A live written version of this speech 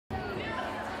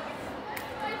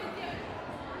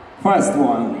First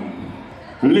one.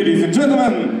 Ladies and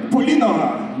gentlemen,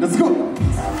 Polina, let's go!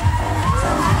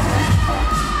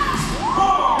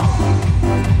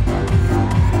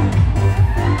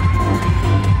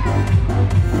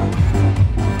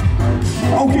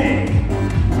 Okay.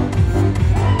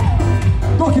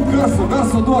 Duokit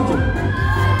garso duokit.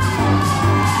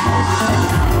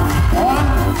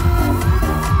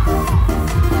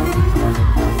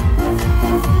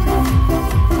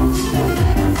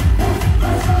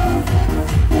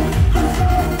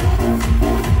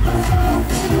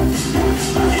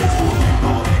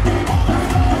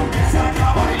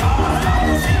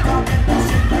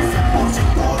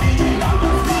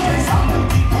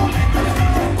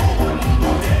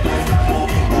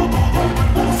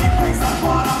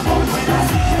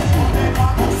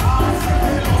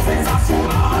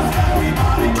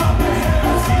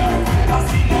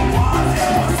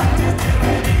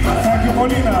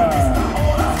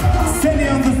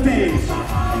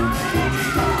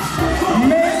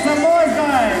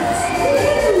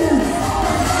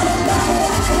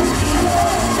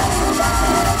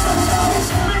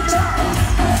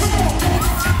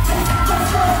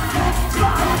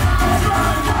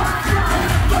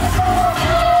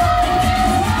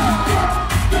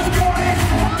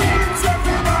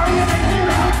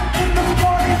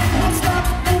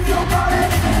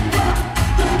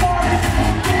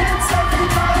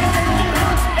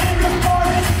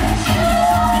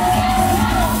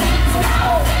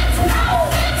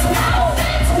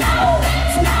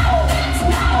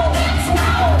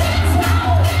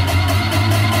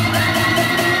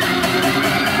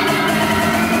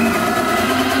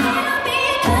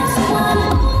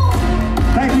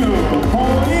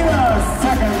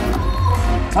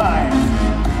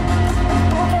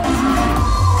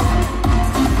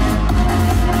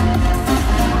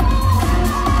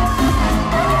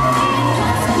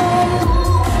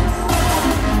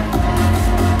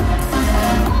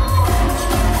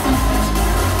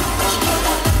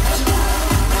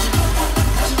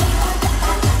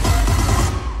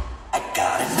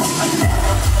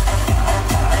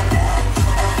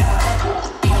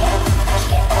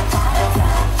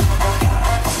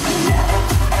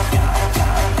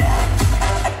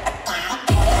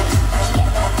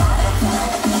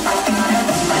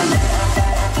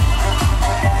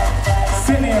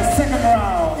 Second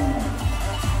round.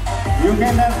 You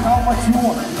can dance how much you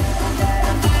want.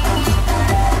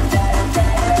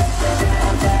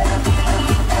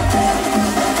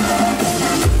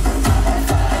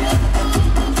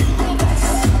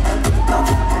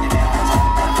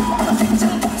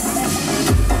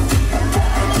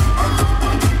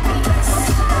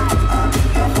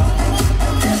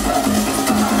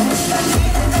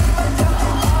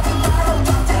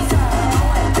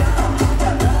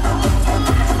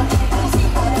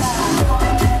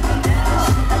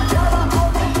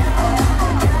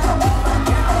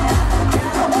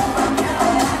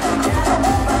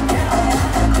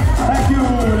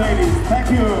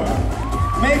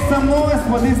 Make some noise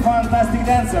for this fantastic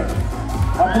dancer.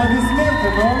 Аплодисменты,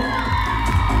 no?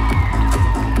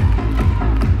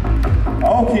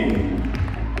 Okay.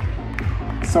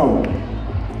 So,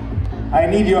 I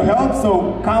need your help,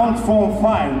 so count from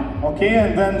 5, okay?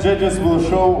 And then judges will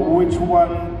show which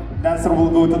one dancer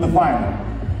will go to the final.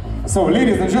 So,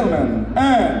 ladies and gentlemen,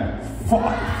 and 5.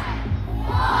 4,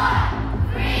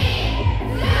 3,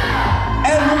 2,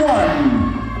 and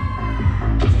 1.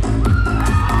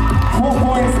 4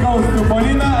 points goes to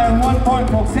Polina and 1 point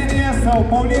for Ksenia, so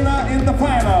Polina in the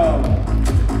final.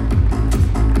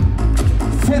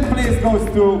 5th place goes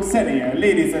to Ksenia.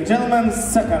 Ladies and gentlemen,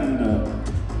 second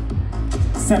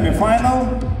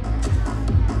semi-final.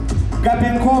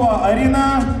 Gapenkova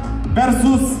Arina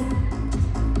versus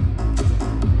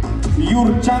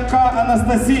Yurchenko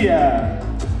Anastasia.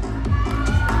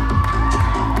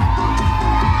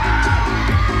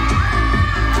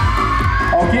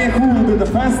 Okay, who will do the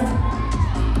first?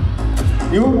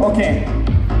 You? Okay.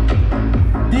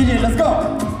 DJ, let's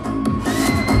go!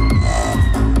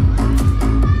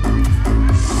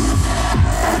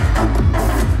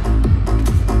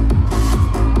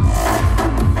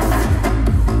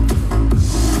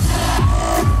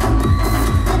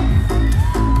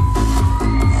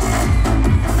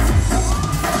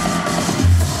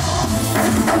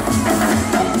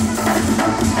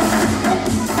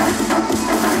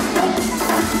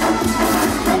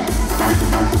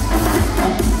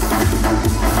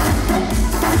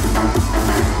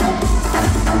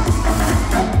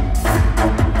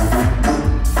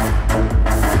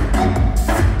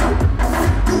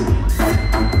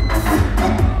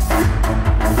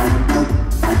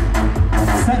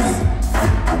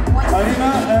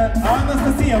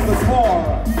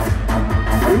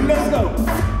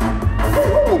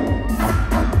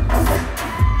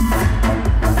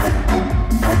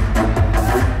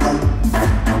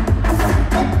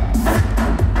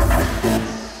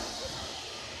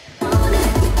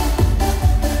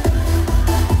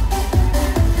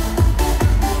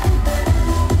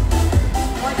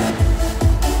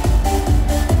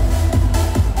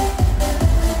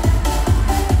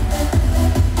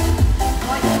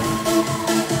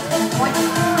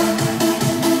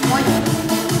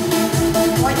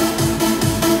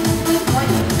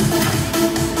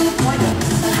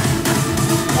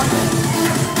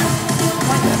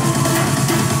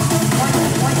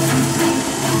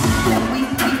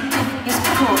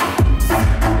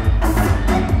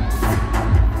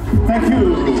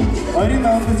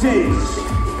 stage.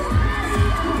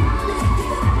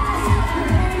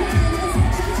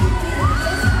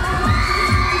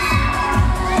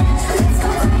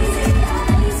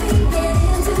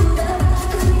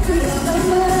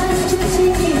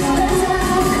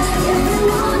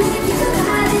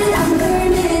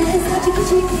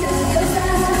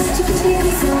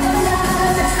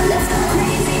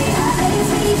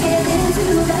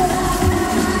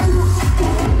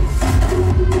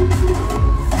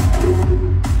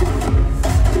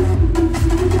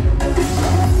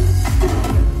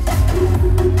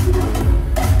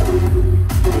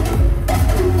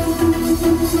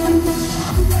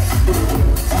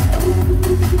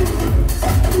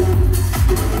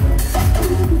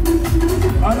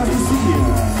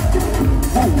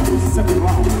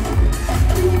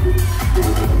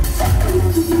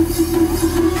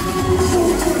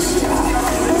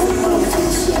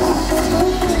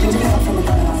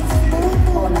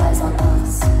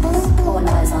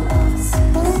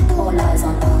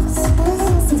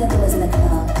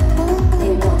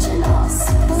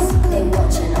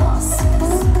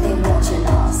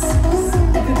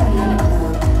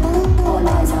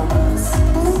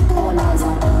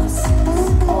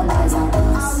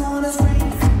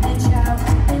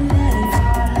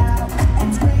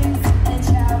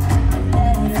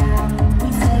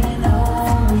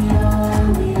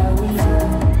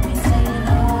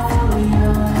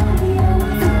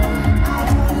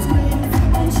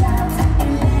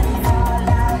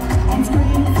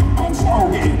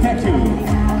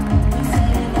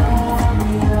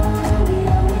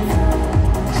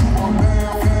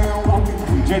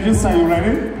 Judges, are you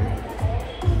ready?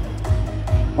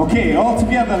 Okay, all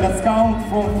together, let's count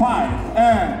from 5.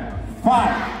 And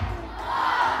 5. 4,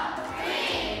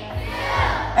 3, 2,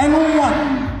 and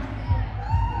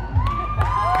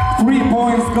 1. 3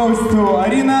 points goes to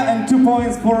Arina and 2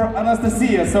 points for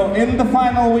Anastasia. So in the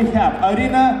final we have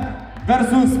Arina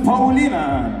versus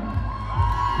Paulina.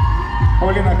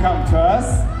 Paulina, come to us.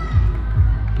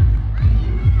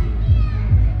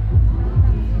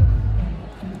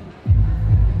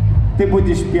 Ты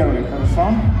будешь первый,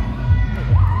 хорошо?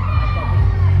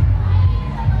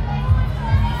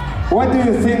 What do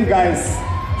you think, guys?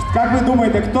 Как вы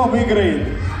думаете, кто выиграет?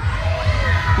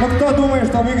 Ну, кто думает,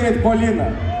 что выиграет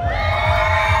Полина?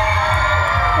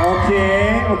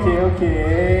 Окей.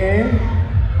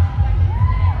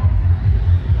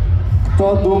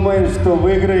 Кто думает, что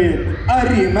выиграет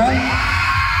Арина?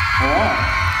 О.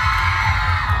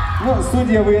 Ну,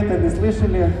 судья, вы это не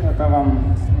слышали, это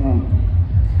вам...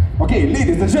 Okay,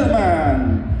 ladies and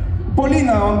gentlemen,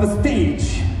 Paulina on the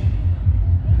stage.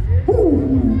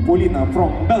 Ooh, Paulina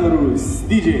from Belarus,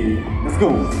 DJ. Let's go.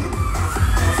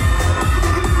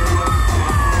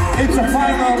 It's a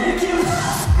final.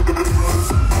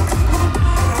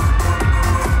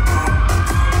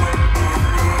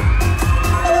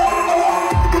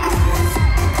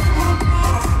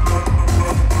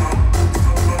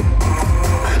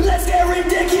 Let's get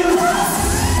ridiculous.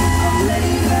 I'm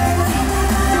laying back.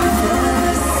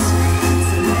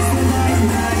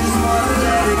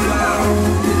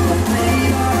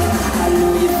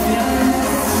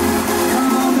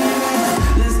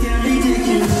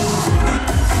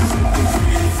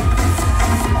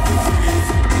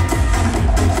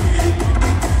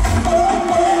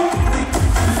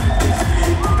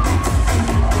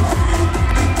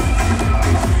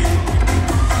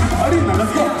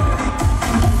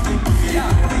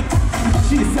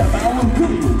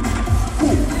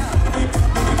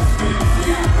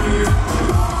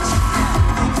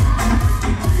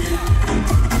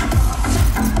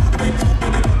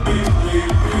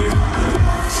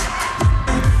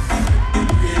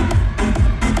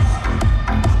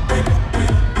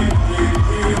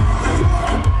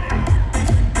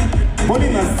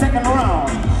 Paulina, second round.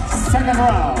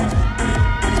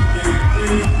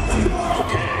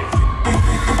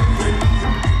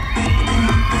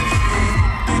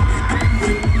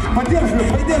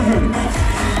 Поддерживаем.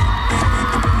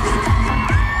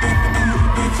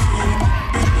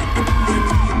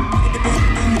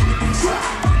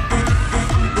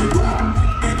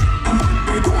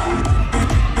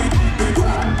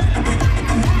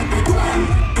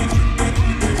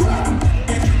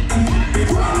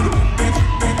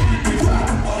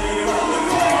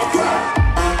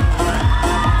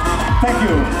 Thank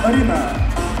you, Arina.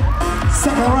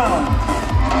 Second round.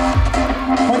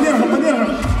 Поддержим.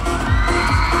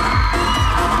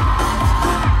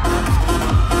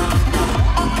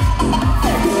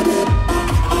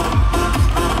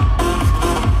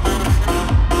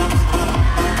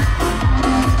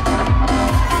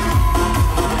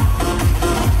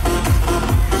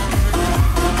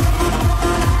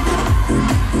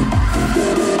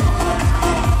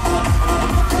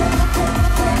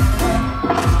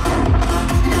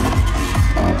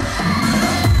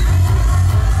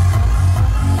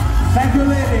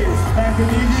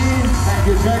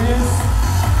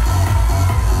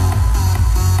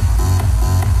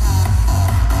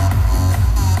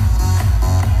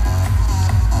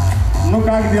 Ну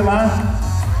как дела?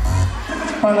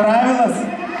 Понравилось?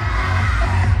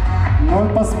 Ну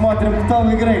посмотрим, кто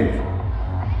выиграет.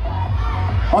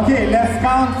 Окей, let's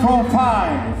count from 5.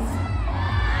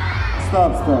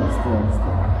 Stop.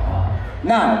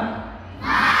 Now.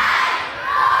 5,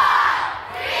 4,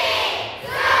 3,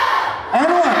 2.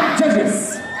 And 1,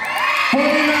 judges.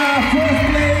 Polina first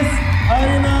place,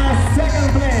 Arina second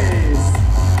place.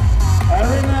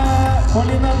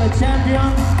 Polina the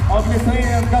champion of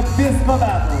Lithuanian Cup disco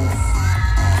battles.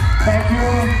 Thank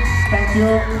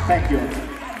you.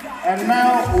 And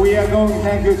now we are going,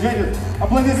 thank you, judges.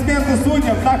 Аплодисменты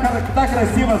судьям, так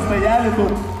красиво стояли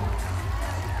тут.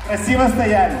 Красиво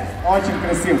стояли, очень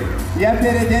красиво. Я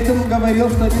перед этим говорил,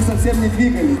 что они совсем не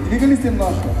двигались. Двигались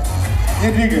немножко?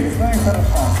 Не двигались, ну и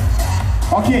хорошо.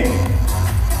 Окей.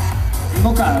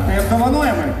 Ну ką, tai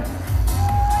apdovanojimai.